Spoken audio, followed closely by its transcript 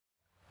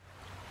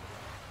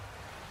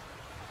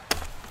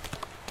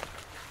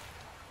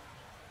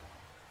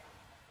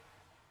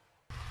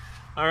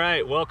All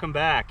right, welcome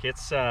back.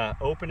 It's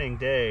opening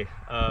day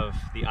of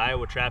the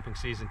Iowa trapping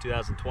season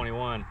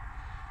 2021,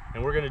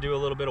 and we're going to do a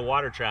little bit of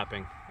water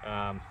trapping.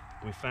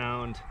 We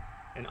found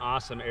an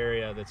awesome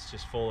area that's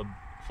just full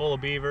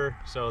of beaver,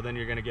 so then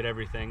you're going to get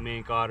everything: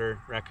 mink, otter,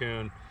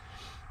 raccoon,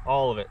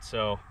 all of it.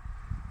 So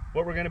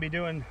what we're going to be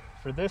doing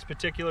for this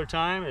particular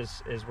time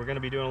is we're going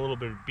to be doing a little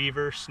bit of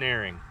beaver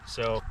snaring.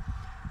 So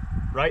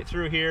right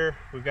through here,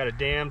 we've got a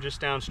dam just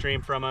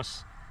downstream from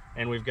us,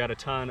 and we've got a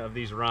ton of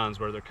these runs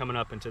where they're coming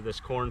up into this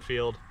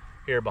cornfield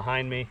here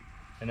behind me,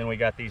 and then we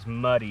got these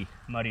muddy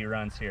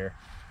runs here.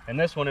 And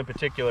this one in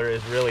particular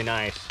is really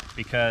nice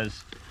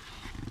because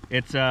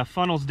it's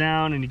funnels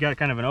down and you got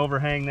kind of an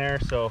overhang there.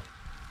 So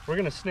we're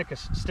gonna stick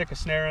a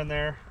snare in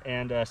there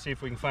and see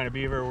if we can find a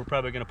beaver. We're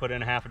probably gonna put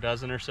in a half a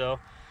dozen or so.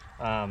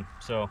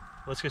 So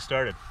let's get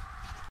started.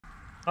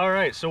 All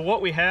right, so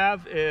what we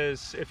have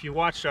is, if you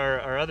watched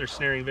our other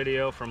snaring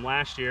video from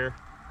last year,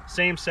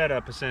 same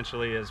setup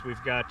essentially. Is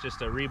we've got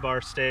just a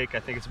rebar stake. I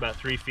think it's about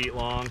 3 feet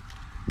long.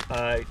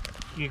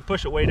 You can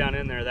push it way down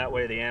in there, that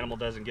way the animal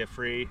doesn't get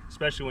free,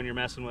 especially when you're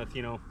messing with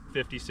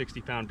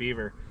 50-60 pound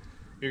beaver.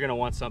 You're going to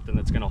want something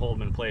that's going to hold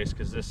them in place,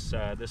 because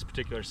this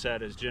particular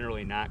set is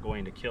generally not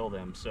going to kill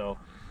them, so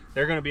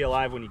they're going to be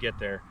alive when you get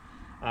there.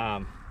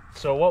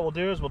 So what we'll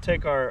do is we'll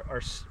take our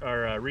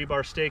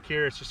rebar stake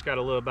here. It's just got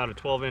about a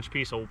 12-inch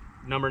piece of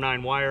number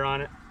 9 wire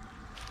on it.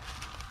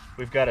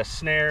 We've got a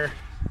snare,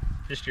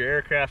 just your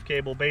aircraft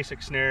cable,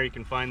 basic snare. You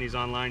can find these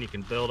online, you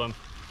can build them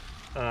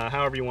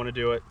however you want to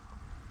do it.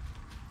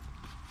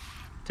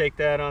 Take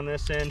that on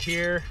this end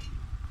here,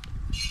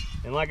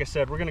 and like I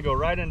said, we're going to go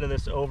right into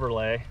this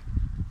overlay.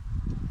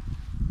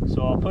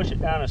 So I'll push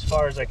it down as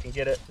far as I can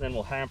get it, then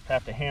we'll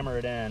have to hammer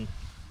it in.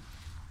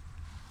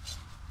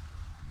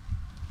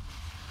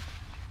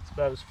 It's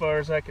about as far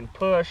as I can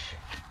push.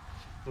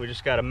 We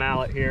just got a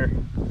mallet here.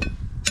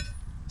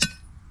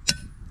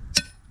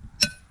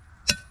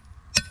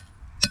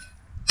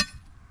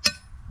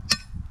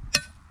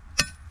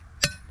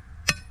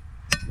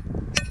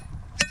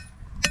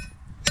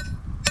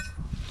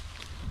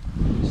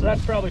 So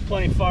that's probably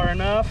plenty far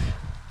enough.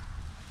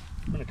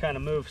 I'm going to kind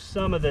of move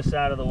some of this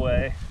out of the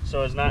way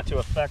so as not to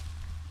affect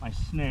my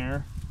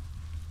snare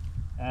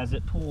as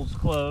it pulls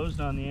closed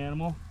on the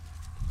animal.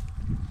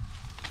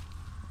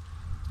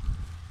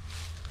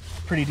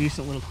 Pretty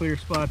decent little clear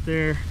spot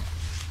there.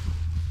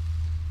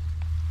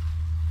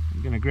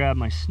 I'm going to grab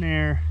my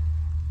snare.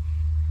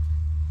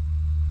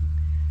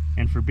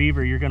 And for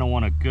beaver, you're going to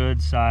want a good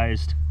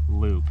sized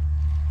loop.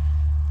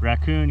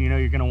 Raccoon,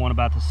 you're going to want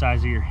about the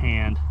size of your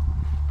hand.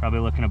 Probably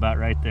looking about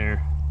right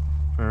there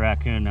for a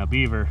raccoon. Now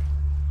beaver,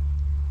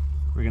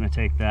 we're going to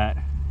take that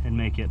and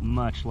make it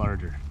much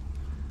larger.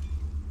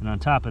 And on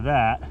top of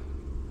that,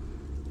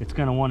 it's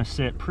going to want to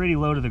sit pretty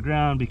low to the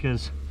ground,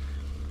 because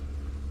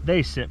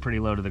they sit pretty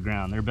low to the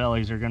ground. Their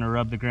bellies are going to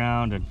rub the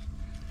ground, and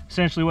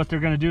essentially what they're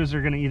going to do is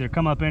they're going to either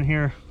come up in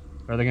here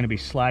or they're going to be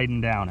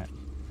sliding down it,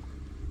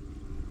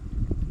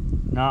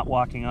 not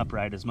walking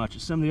upright as much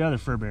as some of the other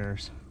fur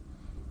bearers.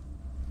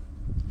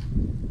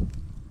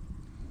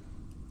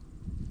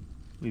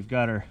 We've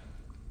got our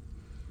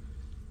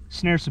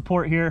snare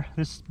support here.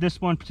 This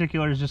one in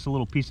particular is just a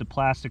little piece of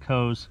plastic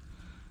hose,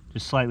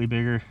 just slightly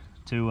bigger,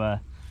 to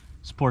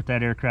support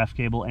that aircraft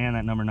cable and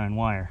that number 9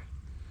 wire.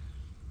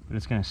 But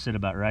it's going to sit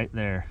about right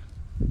there.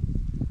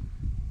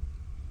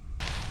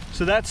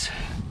 So that's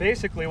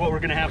basically what we're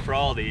going to have for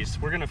all of these.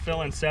 We're going to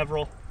fill in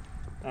several.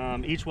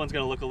 Each one's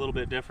going to look a little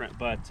bit different,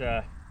 but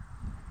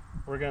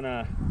we're going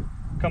to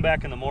come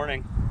back in the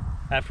morning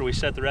after we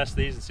set the rest of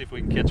these and see if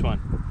we can catch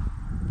one.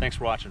 Thanks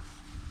for watching.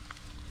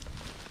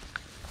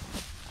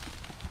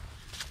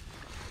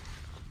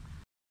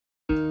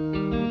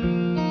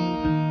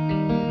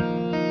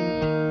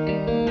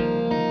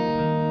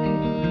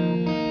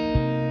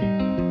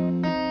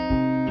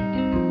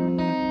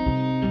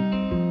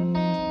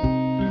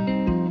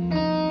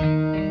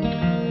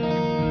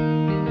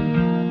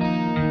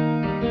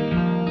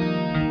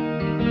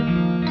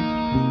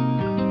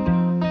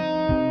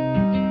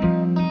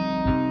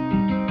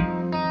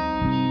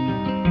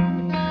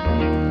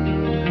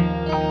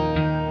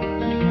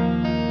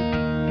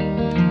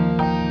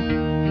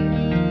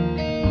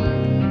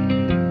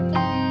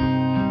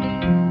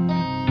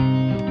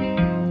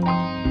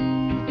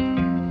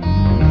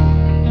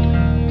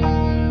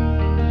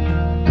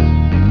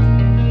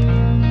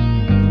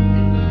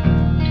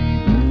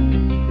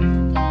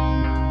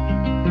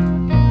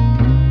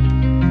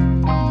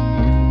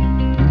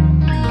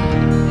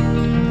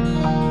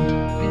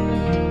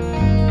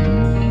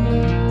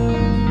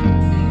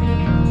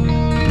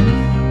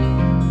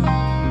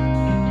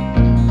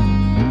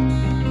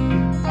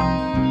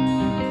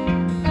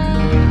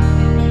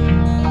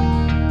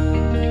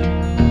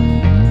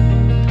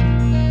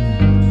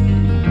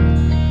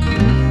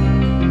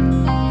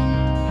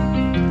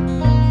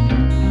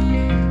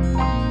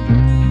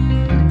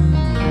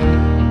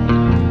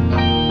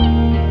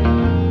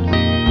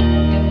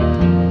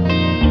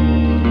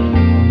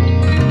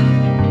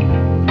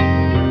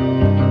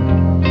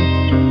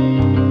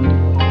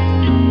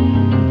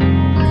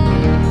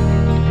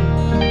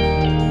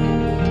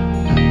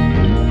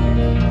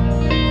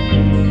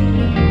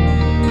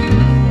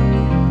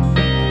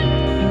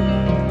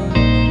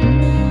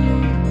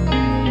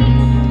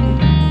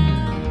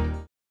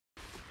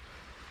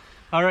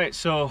 All right,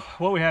 so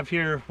what we have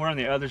here, we're on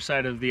the other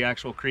side of the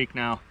actual creek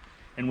now,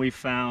 and we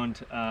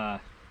found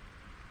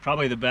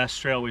probably the best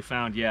trail we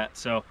found yet.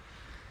 So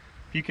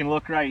if you can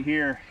look right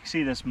here, you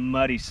see this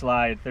muddy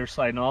slide. They're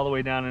sliding all the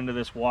way down into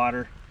this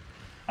water.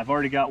 I've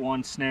already got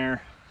one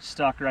snare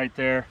stuck right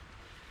there.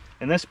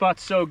 And this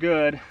spot's so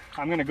good,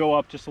 I'm gonna go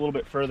up just a little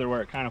bit further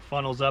where it kind of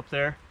funnels up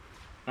there.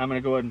 I'm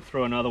gonna go ahead and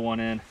throw another one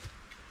in.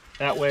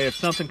 That way, if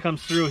something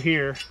comes through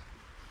here,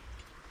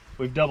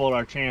 we've doubled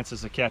our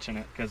chances of catching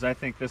it, because I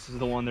think this is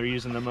the one they're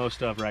using the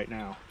most of right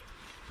now.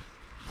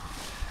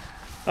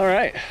 All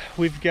right,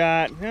 we've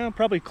got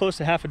probably close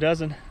to half a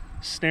dozen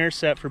snares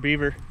set for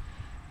beaver,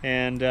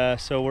 and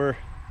so we're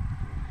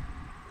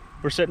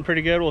sitting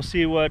pretty good. We'll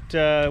see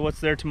what's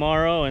there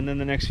tomorrow and then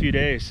the next few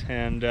days,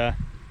 and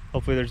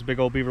hopefully there's a big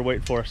old beaver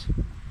waiting for us.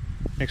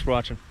 Thanks for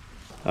watching.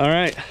 All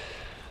right,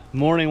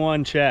 morning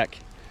one check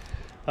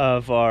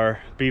of our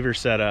beaver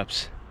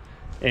setups,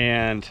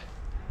 and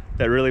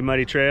that really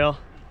muddy trail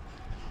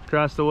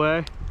across the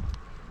way,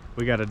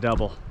 we got a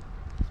double.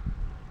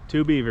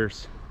 2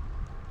 beavers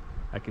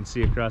I can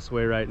see across the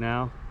way right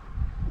now.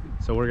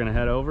 So we're gonna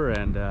head over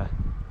and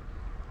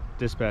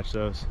dispatch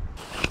those.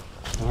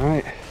 All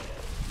right,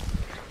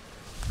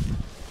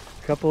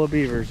 couple of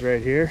beavers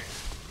right here.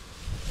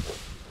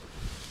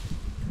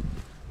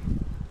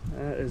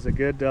 That is a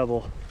good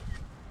double.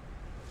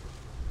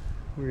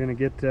 We're gonna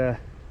get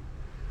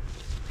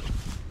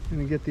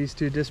these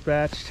 2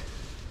 dispatched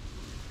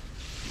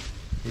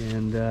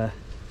and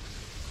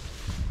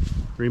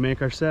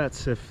remake our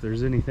sets if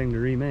there's anything to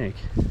remake.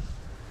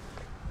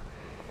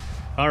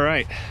 All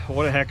right,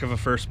 what a heck of a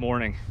first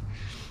morning.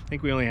 I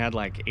think we only had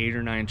like 8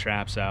 or 9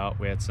 traps out.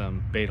 We had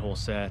some bait hole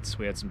sets,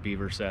 we had some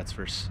beaver sets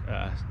for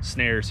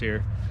snares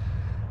here,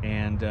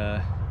 and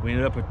we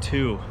ended up with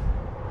 2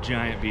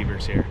 giant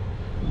beavers here.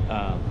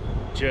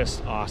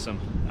 Just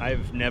awesome.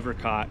 I've never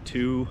caught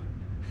 2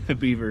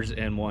 beavers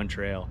in one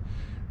trail.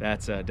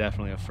 That's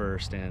definitely a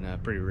first and a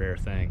pretty rare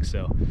thing.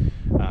 So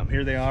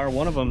here they are.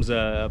 One of them's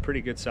a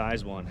pretty good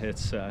size one.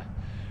 It's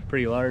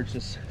pretty large,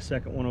 this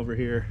second one over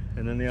here,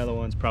 and then the other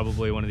one's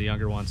probably one of the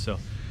younger ones. So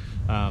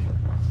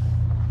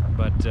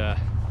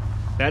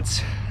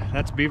that's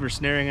beaver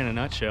snaring in a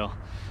nutshell.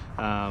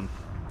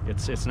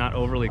 It's not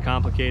overly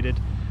complicated.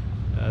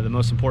 The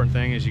most important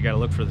thing is you got to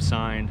look for the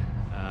sign,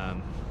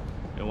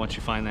 and once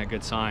you find that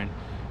good sign,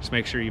 just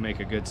make sure you make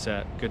a good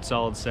set, good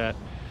solid set,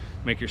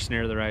 make your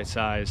snare the right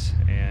size,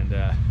 and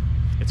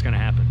it's gonna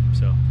happen.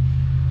 So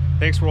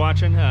thanks for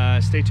watching.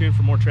 Stay tuned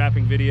for more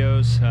trapping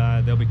videos.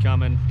 They'll be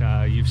coming.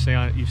 You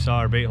saw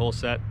our bait hole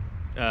set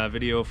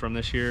video from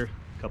this year.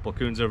 A couple of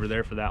coons over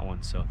there for that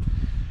one. So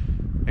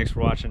thanks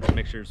for watching.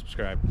 Make sure to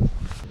subscribe.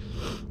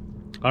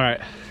 All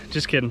right,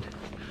 just kidding.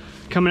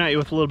 Coming at you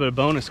with a little bit of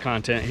bonus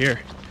content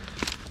here.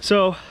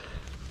 So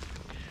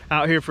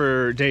out here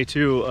for day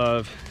 2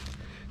 of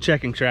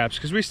checking traps,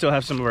 because we still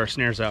have some of our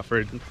snares out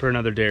for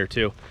another day or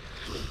 2.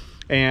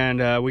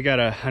 And we got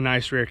a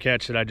nice rare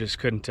catch that I just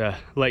couldn't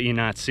let you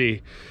not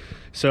see.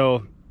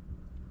 So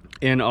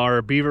in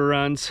our beaver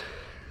runs,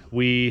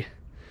 we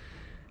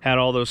had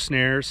all those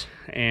snares,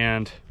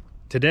 and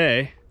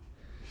today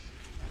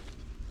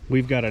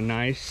we've got a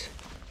nice,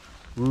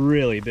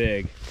 really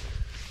big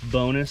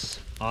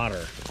bonus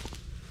otter.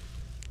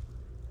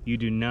 You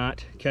do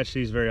not catch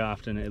these very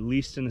often, at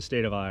least in the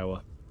state of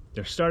Iowa.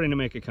 They're starting to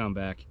make a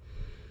comeback,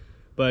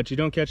 but you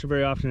don't catch them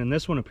very often, and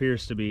this one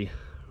appears to be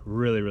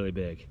really, really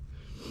big.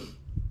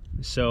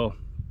 So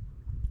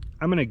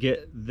I'm gonna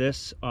get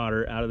this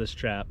otter out of this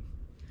trap.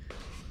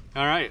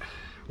 All right,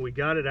 we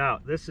got it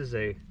out. This is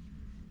a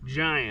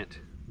giant,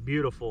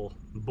 beautiful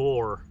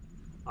boar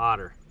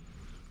otter.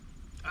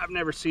 I've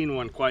never seen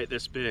one quite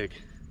this big.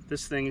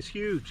 This thing is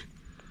huge.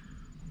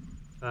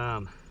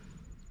 Our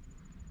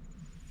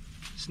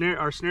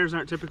snares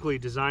aren't typically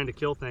designed to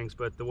kill things,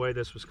 but the way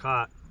this was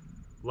caught,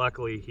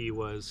 luckily he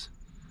was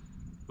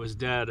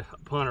dead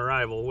upon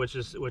arrival, which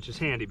is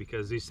handy,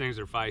 because these things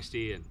are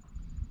feisty, and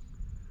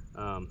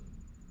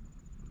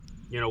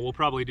you know, we'll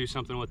probably do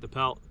something with the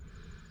pelt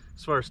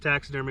as far as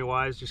taxidermy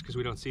wise, just because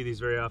we don't see these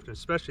very often,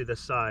 especially this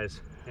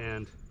size,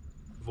 and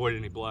avoid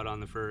any blood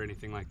on the fur or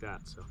anything like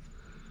that. So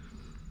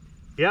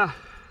yeah,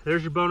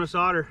 there's your bonus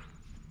otter.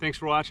 Thanks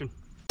for watching.